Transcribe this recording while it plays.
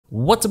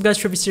What's up guys,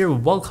 Travis here.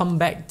 Welcome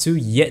back to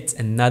yet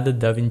another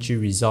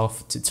Davinci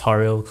Resolve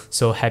tutorial.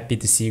 So happy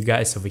to see you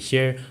guys over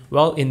here.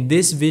 Well, in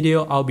this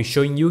video, I'll be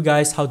showing you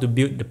guys how to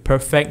build the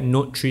perfect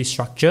note tree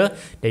structure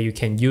that you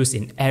can use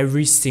in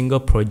every single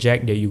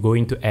project that you're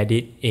going to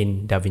edit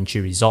in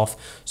Davinci Resolve.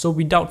 So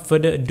without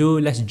further ado,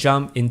 let's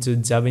jump into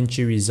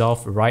Davinci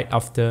Resolve right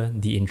after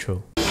the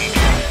intro.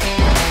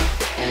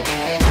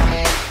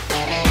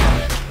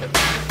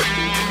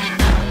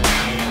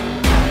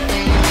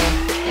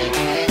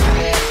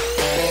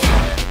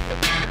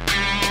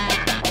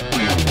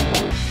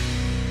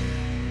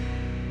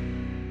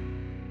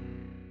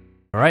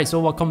 Alright,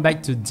 so welcome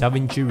back to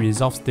Davinci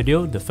Resolve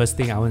Studio. The first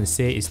thing I want to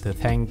say is to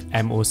thank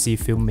MOC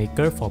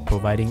Filmmaker for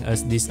providing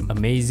us this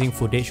amazing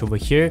footage over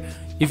here.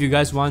 If you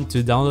guys want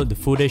to download the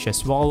footage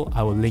as well,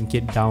 I will link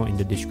it down in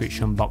the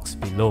description box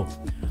below.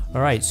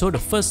 Alright, so the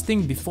first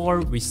thing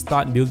before we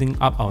start building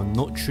up our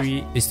note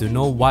tree is to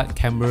know what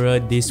camera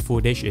this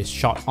footage is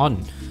shot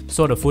on.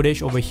 So the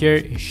footage over here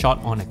is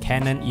shot on a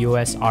Canon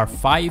EOS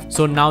R5.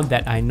 So now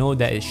that I know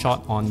that it's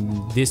shot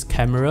on this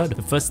camera,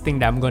 the first thing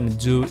that I'm going to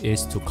do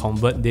is to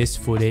convert this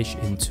footage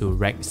into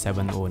Rec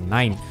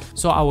 709.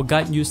 So I will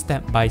guide you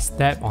step by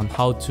step on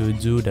how to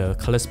do the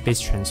color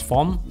space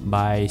transform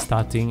by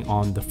starting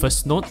on the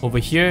first note. Over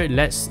here,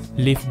 let's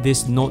leave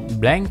this note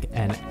blank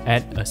and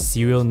add a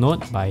serial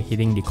note by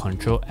hitting the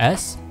Ctrl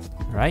S.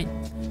 Right,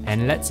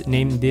 and let's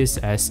name this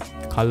as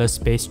color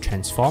space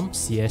transform,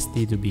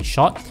 CST to be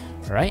short.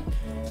 Right,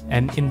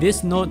 and in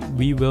this node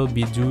we will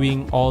be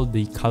doing all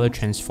the color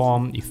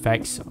transform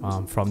effects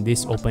from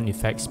this open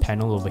effects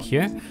panel over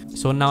here.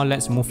 So now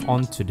let's move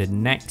on to the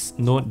next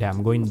node that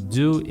I'm going to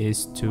do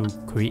is to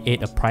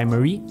create a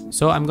primary.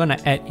 So I'm gonna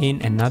add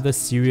in another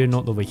serial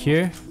node over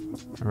here,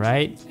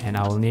 right, and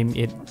I will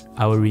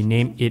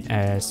rename it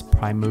as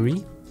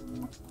primary.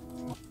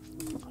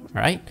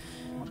 Right,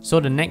 so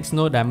the next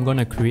node that I'm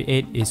gonna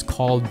create is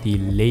called the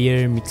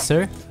layer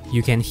mixer.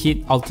 You can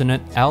hit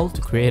alternate L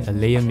to create a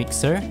layer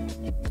mixer,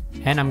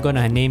 and I'm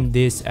gonna name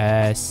this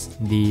as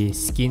the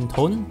skin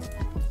tone,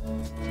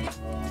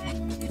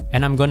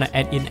 and I'm gonna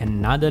add in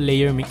another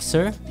layer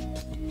mixer,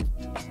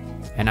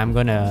 and I'm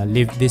gonna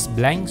leave this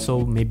blank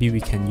so maybe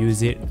we can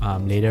use it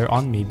later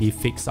on, maybe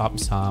fix up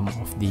some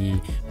of the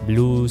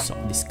blues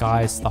of the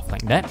sky, stuff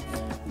like that.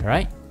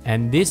 Alright,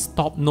 and this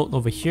top node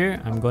over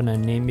here, I'm gonna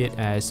name it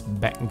as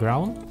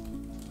background.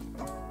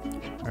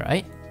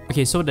 Alright,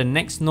 okay, so the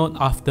next node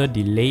after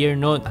the layer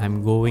node,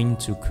 I'm going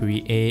to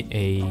create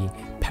a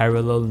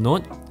parallel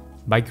node.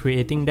 By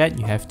creating that,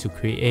 you have to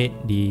create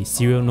the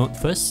serial node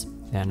first,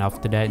 and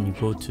after that you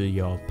go to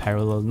your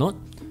parallel node.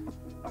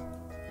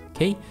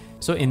 Okay,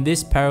 so in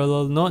this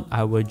parallel node,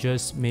 I will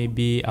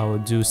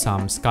do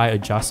some sky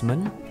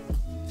adjustment.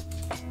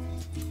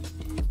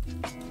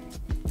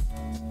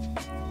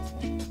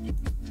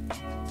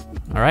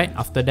 Alright,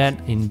 after that,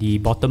 in the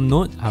bottom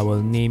node, I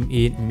will name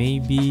it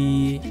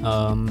maybe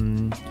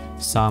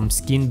some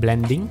skin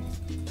blending.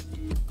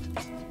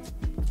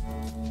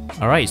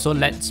 Alright, so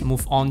let's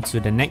move on to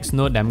the next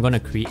node that I'm going to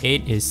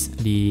create is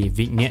the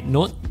Vignette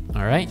Note.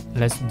 Alright,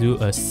 let's do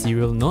a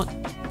serial node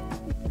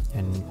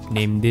and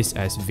name this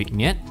as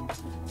Vignette.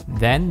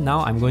 Then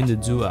now I'm going to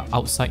do an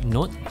outside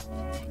node.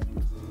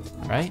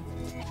 Alright,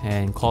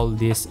 and call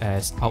this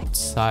as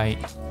outside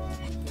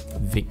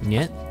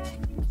Vignette.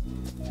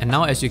 And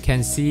now as you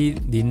can see,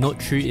 the note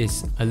tree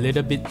is a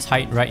little bit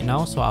tight right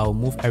now, so I'll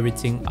move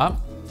everything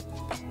up.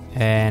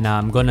 And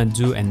I'm gonna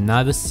do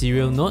another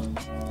serial node,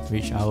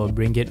 which I will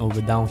bring it over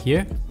down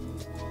here.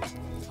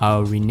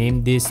 I'll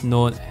rename this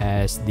node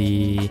as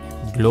the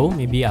glow.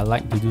 Maybe I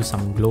like to do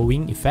some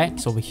glowing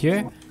effects over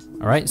here.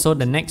 Alright, so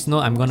the next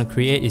node I'm gonna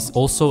create is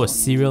also a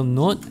serial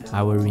node.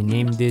 I will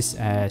rename this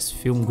as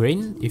film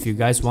grain if you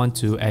guys want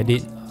to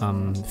edit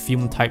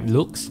film type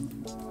looks.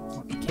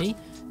 Okay.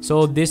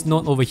 So this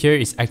node over here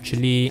is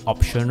actually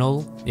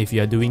optional. If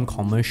you are doing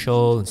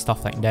commercial and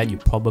stuff like that, you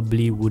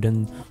probably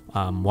wouldn't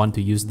want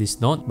to use this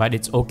node, but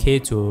it's okay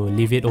to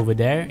leave it over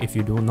there. If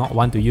you do not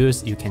want to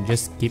use, you can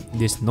just skip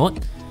this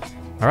node.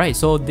 Alright,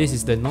 so this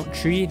is the note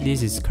tree.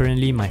 This is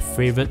currently my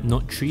favorite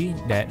note tree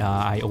that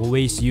I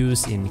always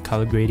use in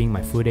color grading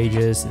my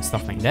footages and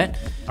stuff like that.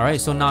 Alright,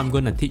 so now I'm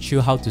going to teach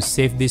you how to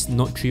save this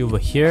note tree over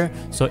here.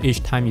 So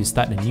each time you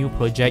start a new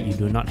project, you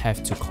do not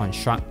have to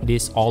construct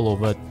this all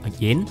over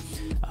again.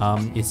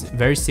 It's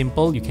very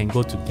simple. You can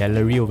go to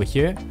gallery over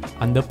here.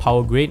 Under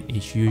power grade,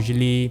 it's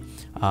usually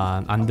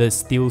under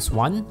stills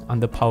 1.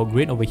 Under power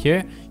grade over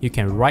here, you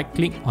can right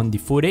click on the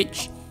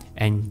footage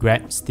and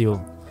grab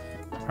still.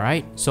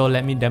 Alright, so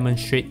let me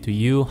demonstrate to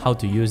you how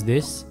to use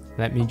this.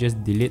 Let me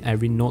just delete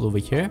every node over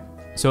here.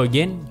 So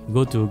again,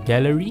 go to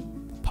gallery,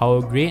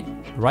 power grade,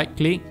 right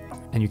click,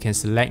 and you can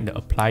select the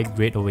apply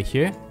grade over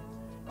here.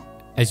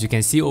 As you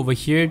can see over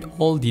here,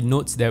 all the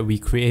nodes that we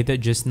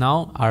created just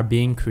now are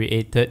being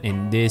created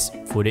in this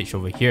footage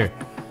over here.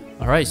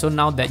 Alright, so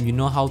now that you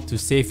know how to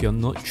save your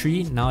note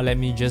tree, now let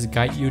me just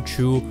guide you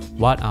through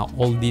what are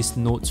all these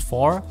nodes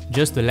for,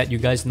 just to let you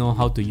guys know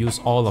how to use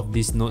all of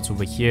these nodes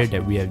over here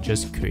that we have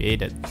just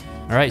created.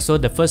 Alright, so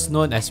the first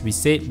note, as we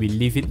said, we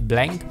leave it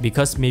blank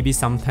because maybe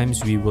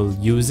sometimes we will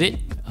use it.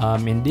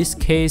 In this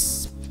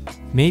case,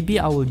 maybe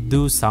I will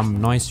do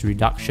some noise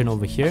reduction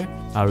over here.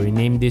 I'll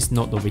rename this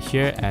note over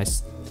here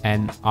as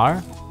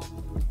NR.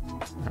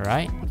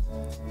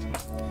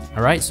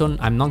 Alright, so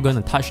I'm not going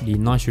to touch the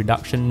noise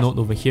reduction node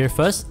over here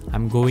first.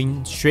 I'm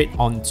going straight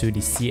onto the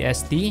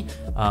CST.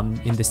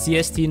 In the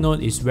CST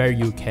node is where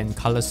you can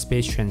color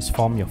space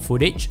transform your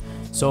footage.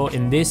 So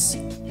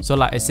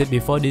like I said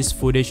before, this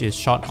footage is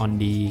shot on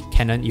the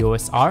Canon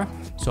EOS R.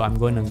 So I'm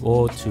going to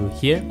go to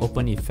here,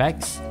 open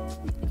effects,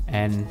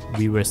 and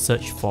we will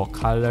search for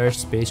color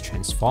space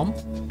transform.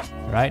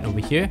 Right over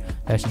here,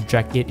 let's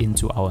drag it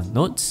into our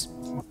nodes.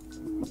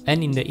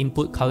 And in the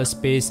input color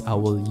space, I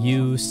will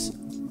use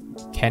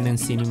Canon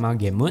Cinema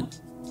Game Mode,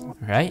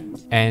 right?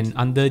 And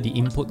under the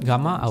input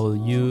gamma, I will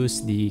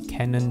use the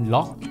Canon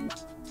log.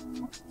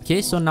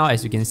 Okay, so now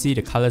as you can see,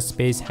 the color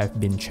space have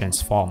been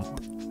transformed,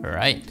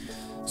 alright?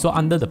 So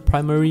under the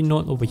primary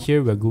node over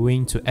here, we're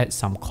going to add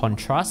some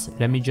contrast.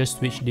 Let me just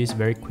switch this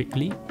very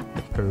quickly,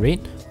 the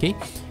parade, okay?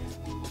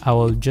 I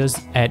will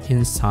just add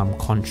in some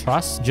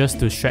contrast just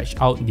to stretch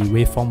out the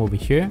waveform over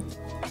here.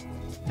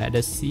 Let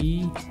us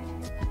see.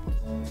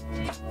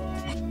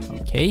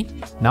 Okay,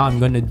 now I'm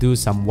going to do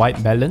some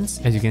white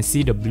balance. As you can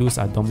see, the blues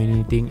are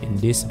dominating in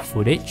this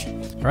footage.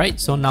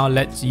 Alright, so now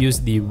let's use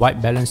the white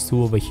balance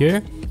tool over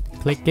here.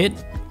 Click it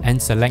and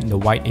select the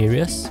white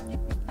areas.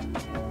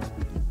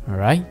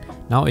 Alright,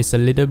 now it's a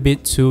little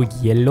bit too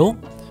yellow,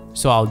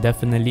 so I'll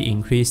definitely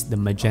increase the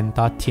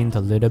magenta tint a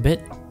little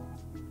bit,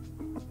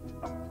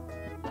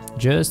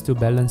 just to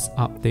balance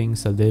up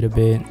things a little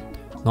bit,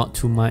 not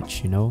too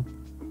much, you know.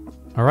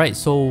 Alright,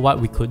 so what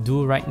we could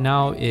do right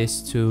now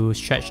is to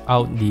stretch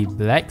out the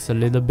blacks a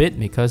little bit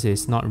because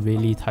it's not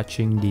really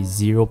touching the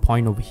 0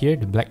 point over here,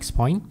 the blacks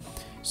point.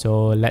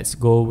 So let's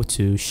go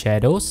to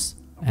shadows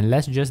and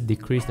let's just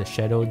decrease the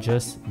shadow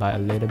just by a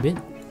little bit.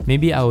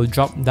 Maybe I will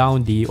drop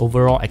down the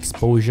overall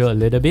exposure a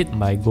little bit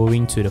by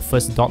going to the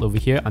first dot over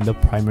here under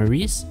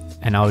primaries,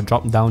 and I'll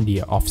drop down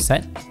the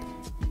offset.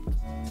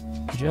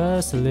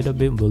 Just a little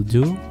bit will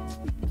do,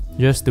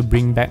 just to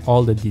bring back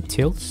all the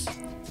details.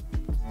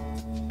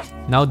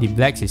 Now the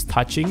blacks is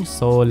touching,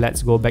 so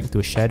let's go back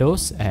to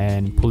shadows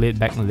and pull it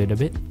back a little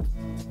bit.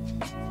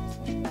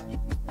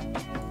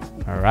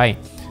 Alright,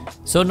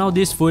 so now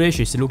this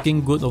footage is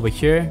looking good over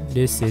here.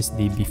 This is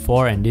the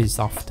before and this is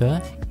after.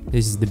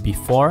 This is the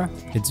before.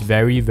 It's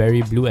very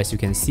blue, as you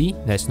can see.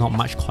 There's not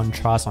much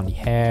contrast on the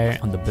hair,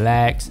 on the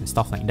blacks and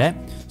stuff like that.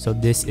 So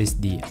this is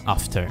the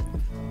after.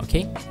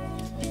 Okay,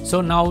 so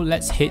now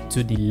let's head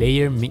to the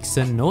layer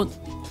mixer node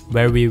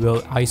where we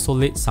will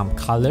isolate some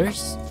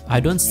colors. I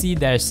don't see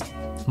there's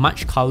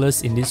much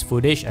colors in this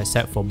footage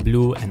except for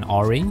blue and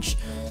orange,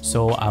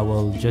 so I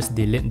will just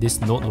delete this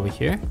node over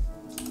here.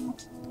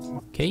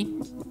 Okay,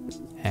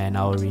 and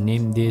I'll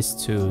rename this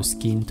to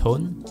skin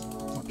tone.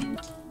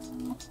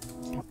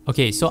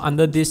 Okay, so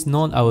under this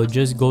node, I will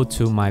just go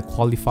to my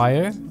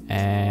qualifier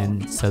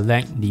and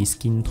select the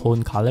skin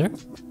tone color.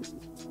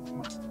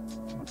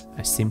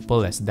 As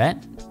simple as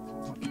that.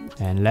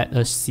 And let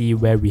us see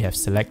where we have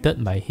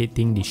selected by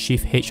hitting the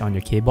Shift H on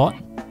your keyboard.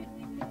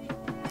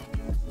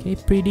 Okay,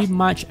 pretty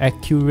much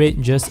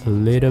accurate, just a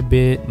little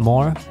bit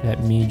more.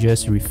 Let me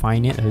just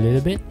refine it a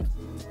little bit.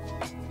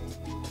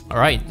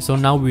 Alright, so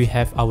now we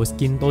have our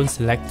skin tone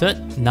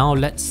selected. Now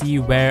let's see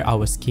where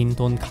our skin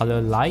tone color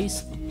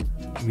lies.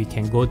 We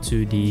can go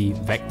to the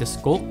vector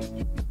scope.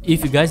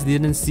 If you guys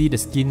didn't see the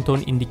skin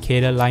tone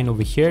indicator line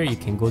over here, you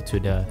can go to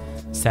the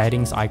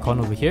settings icon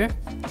over here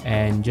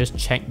and just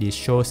check the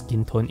show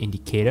skin tone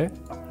indicator.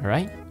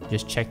 Alright,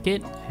 just check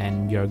it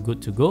and you're good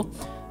to go.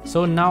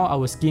 So now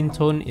our skin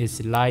tone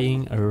is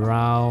lying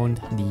around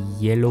the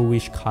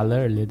yellowish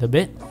color a little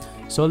bit.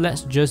 So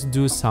let's just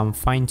do some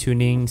fine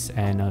tunings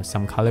and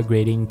some color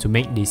grading to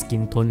make the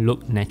skin tone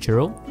look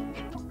natural.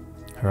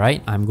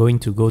 Alright, I'm going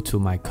to go to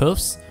my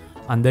curves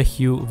under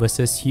hue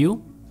versus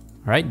hue.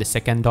 Alright, the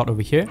second dot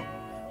over here.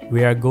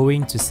 We are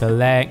going to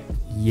select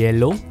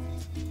yellow.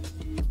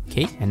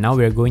 Okay, and now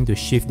we are going to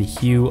shift the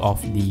hue of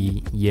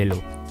the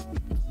yellow.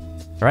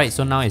 Alright,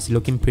 so now it's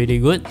looking pretty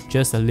good.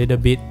 Just a little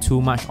bit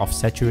too much of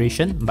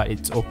saturation, but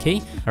it's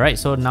okay. Alright,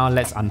 so now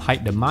let's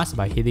unhide the mask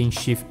by hitting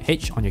Shift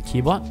H on your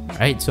keyboard.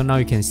 Alright, so now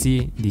you can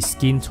see the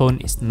skin tone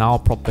is now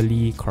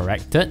properly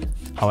corrected.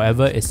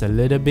 However, it's a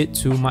little bit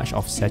too much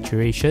of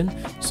saturation,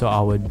 so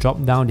I will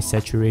drop down the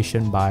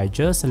saturation by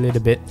just a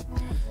little bit,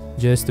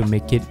 just to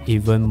make it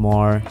even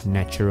more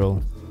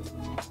natural.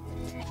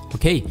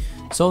 Okay,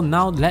 so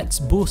now let's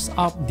boost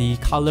up the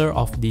color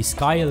of the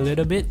sky a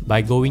little bit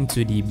by going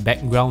to the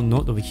background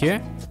node over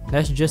here.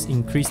 Let's just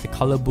increase the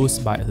color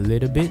boost by a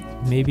little bit,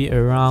 maybe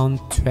around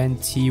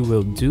 20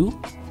 will do.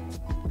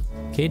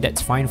 Okay,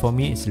 that's fine for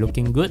me, it's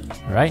looking good.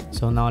 Alright,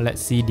 so now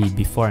let's see the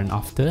before and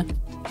after.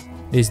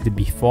 This is the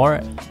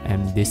before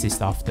and this is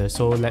the after.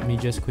 So let me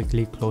just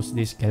quickly close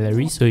this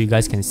gallery so you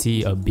guys can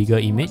see a bigger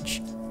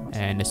image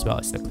and as well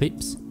as the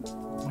clips.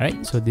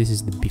 Alright, so this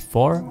is the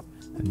before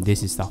and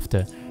this is the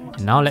after.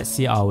 And now let's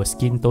see our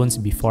skin tones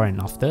before and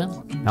after.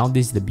 Now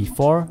this is the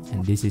before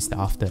and this is the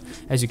after.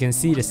 As you can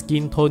see, the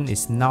skin tone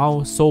is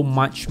now so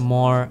much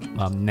more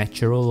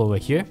natural over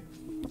here.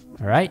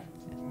 Alright,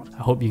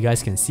 I hope you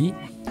guys can see.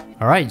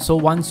 Alright, so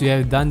once you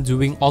have done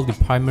doing all the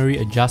primary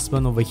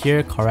adjustment over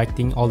here,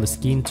 correcting all the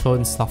skin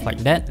tone, stuff like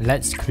that,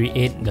 let's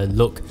create the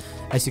look.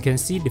 As you can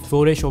see, the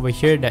footage over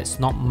here, there's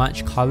not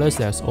much colors,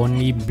 there's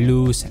only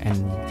blues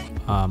and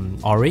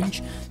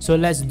orange. So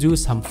let's do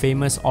some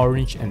famous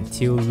orange and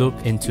teal look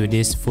into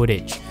this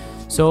footage.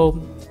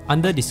 So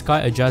under the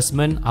sky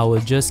adjustment, I will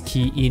just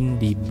key in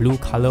the blue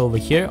color over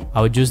here.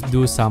 I will just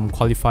do some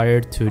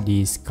qualifier to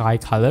the sky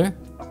color.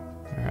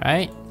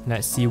 Alright,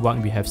 let's see what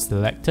we have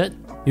selected.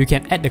 You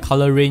can add the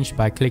color range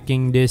by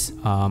clicking this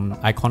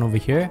icon over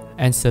here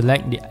and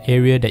select the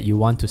area that you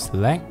want to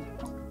select.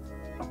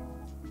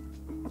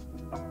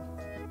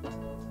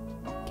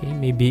 Okay,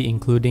 maybe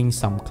including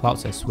some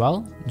clouds as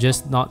well,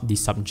 just not the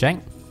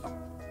subject.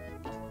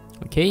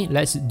 Okay,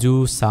 let's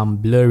do some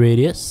blur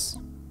radius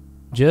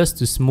just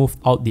to smooth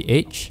out the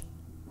edge.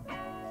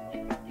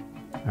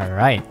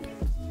 Alright,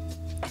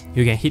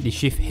 you can hit the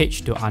Shift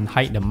H to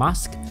unhide the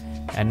mask.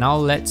 And now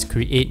let's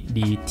create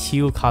the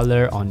teal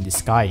color on the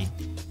sky.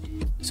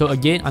 So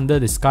again, under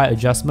the sky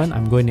adjustment,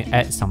 I'm going to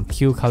add some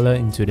teal color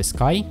into the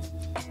sky.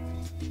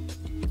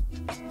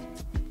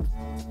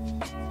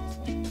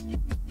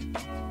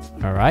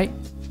 Alright,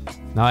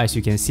 now as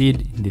you can see,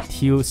 the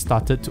teal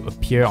started to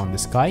appear on the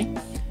sky.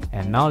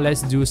 And now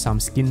let's do some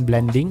skin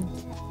blending,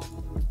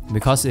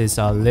 because it's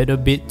a little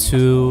bit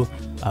too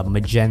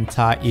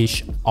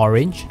magenta-ish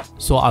orange.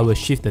 So I will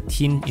shift the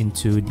tint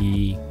into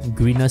the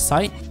greener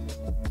side.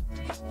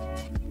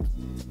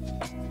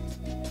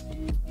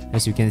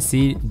 As you can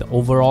see, the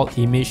overall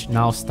image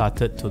now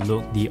started to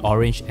look the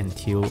orange and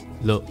teal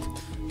look.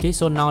 Okay,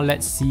 so now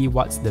let's see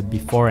what's the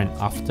before and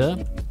after.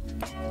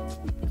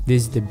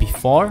 This is the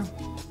before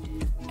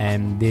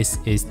and this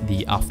is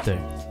the after.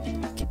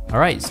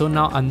 Alright, so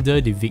now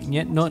under the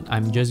Vignette Note,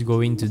 I'm just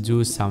going to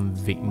do some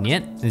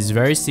vignette. It's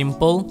very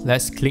simple.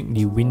 Let's click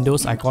the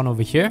Windows icon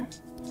over here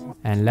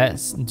and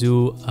let's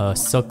do a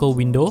circle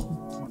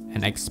window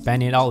and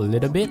expand it out a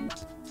little bit.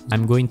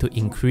 I'm going to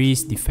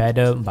increase the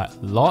feather by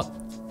a lot.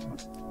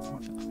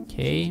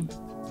 Okay,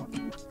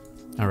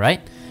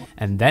 alright,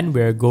 and then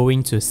we're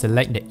going to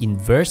select the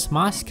inverse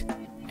mask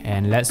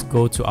and let's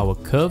go to our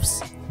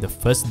curves, the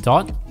first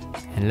dot,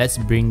 and let's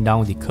bring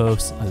down the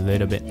curves a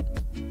little bit.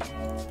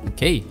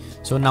 Okay,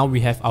 so now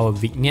we have our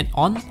vignette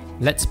on.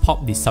 Let's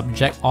pop the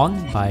subject on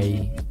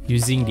by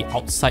using the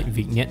outside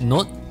Vignette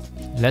Note.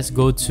 Let's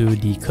go to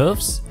the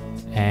curves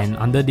and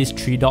under these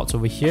three dots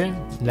over here,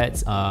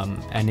 let's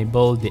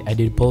enable the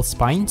editable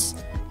spines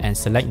and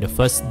select the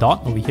first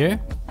dot over here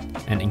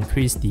and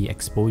increase the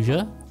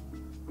exposure.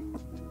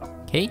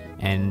 Okay,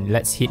 and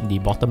let's hit the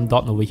bottom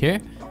dot over here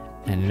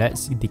and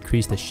let's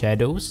decrease the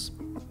shadows.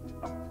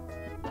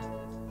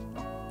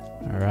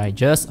 Alright,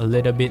 just a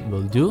little bit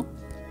will do.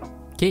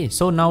 Okay,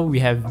 so now we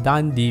have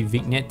done the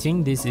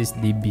vignetting. This is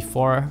the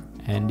before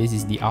and this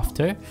is the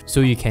after,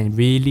 so you can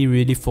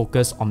really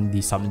focus on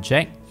the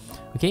subject.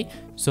 Okay,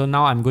 so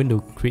now I'm going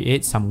to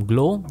create some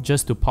glow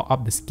just to pop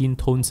up the skin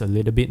tones a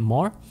little bit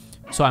more.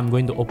 So I'm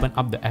going to open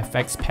up the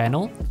FX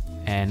panel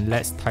and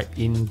let's type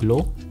in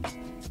glow.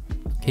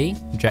 Okay,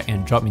 drag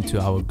and drop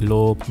into our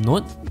glow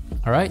node.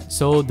 Alright,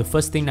 so the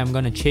first thing I'm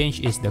going to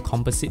change is the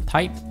composite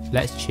type.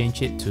 Let's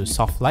change it to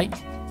soft light.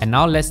 And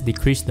now let's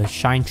decrease the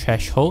shine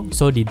threshold,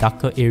 so the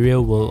darker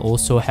area will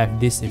also have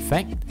this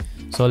effect.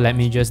 So let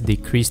me just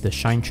decrease the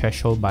shine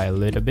threshold by a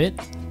little bit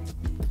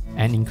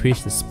and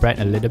increase the spread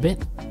a little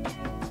bit.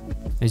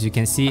 As you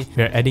can see,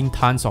 we're adding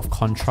tons of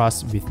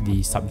contrast with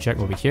the subject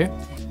over here.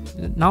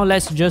 Now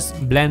let's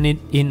just blend it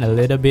in a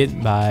little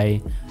bit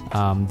by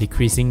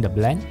decreasing the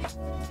blend.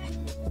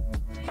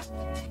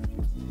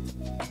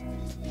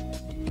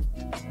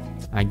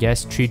 I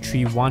guess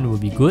 331 will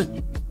be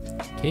good.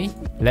 Okay,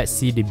 let's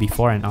see the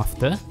before and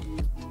after.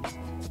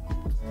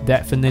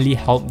 Definitely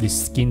help the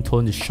skin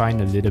tone to shine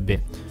a little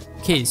bit.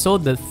 Okay, so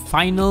the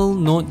final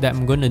note that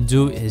I'm gonna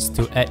do is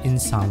to add in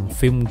some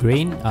film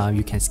grain.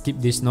 You can skip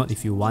this note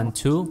if you want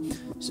to.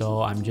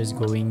 So I'm just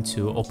going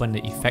to open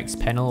the effects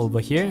panel over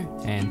here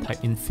and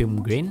type in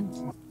film grain.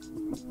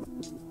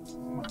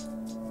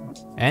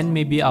 And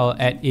maybe I'll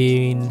add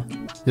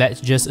in, let's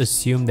just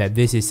assume that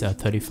this is a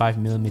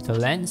 35mm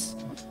lens.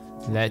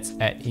 Let's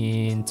add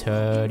in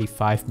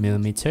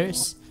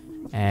 35mm.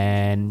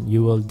 And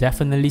you will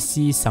definitely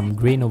see some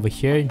grain over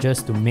here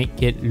just to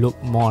make it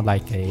look more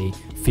like a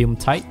film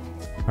type.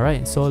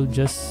 Alright, so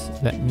just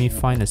let me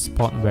find a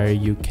spot where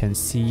you can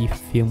see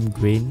film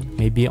grain,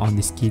 maybe on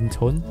the skin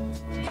tone.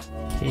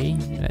 Okay,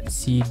 let's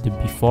see the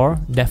before.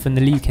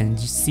 Definitely you can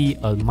see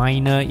a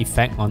minor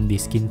effect on the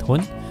skin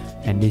tone,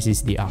 and this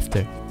is the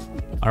after.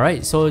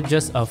 Alright, so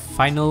just a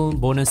final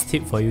bonus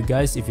tip for you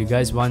guys. If you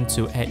guys want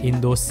to add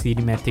in those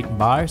cinematic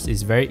bars,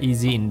 it's very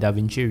easy in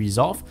Davinci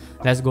Resolve.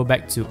 Let's go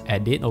back to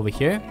edit over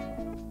here,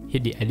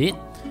 hit the edit,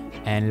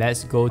 and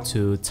let's go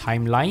to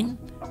timeline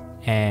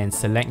and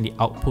select the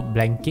output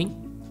blanking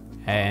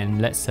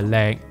and let's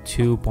select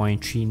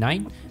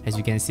 2.39. As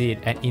you can see, it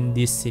add in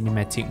this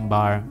cinematic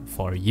bar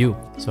for you.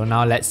 So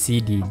now let's see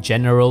the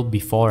general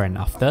before and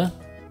after.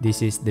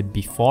 This is the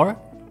before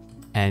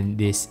and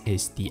this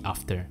is the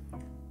after.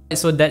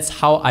 So that's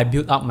how I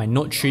built up my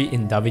Note 3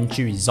 in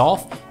Davinci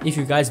Resolve. If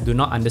you guys do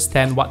not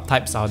understand what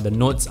types are the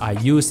notes I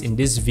use in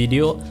this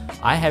video,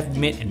 I have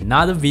made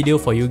another video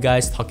for you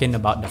guys talking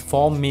about the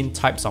 4 main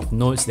types of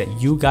notes that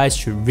you guys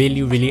should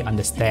really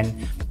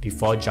understand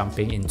before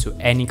jumping into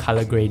any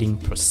color grading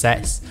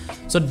process.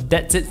 So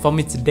that's it for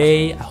me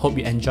today. I hope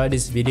you enjoyed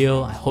this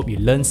video. I hope you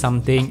learned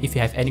something. If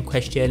you have any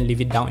question,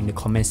 leave it down in the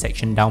comment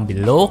section down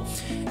below.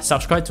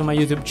 Subscribe to my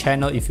YouTube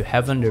channel if you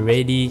haven't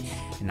already,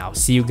 and I'll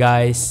see you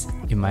guys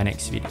in my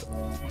next video.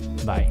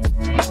 Bye.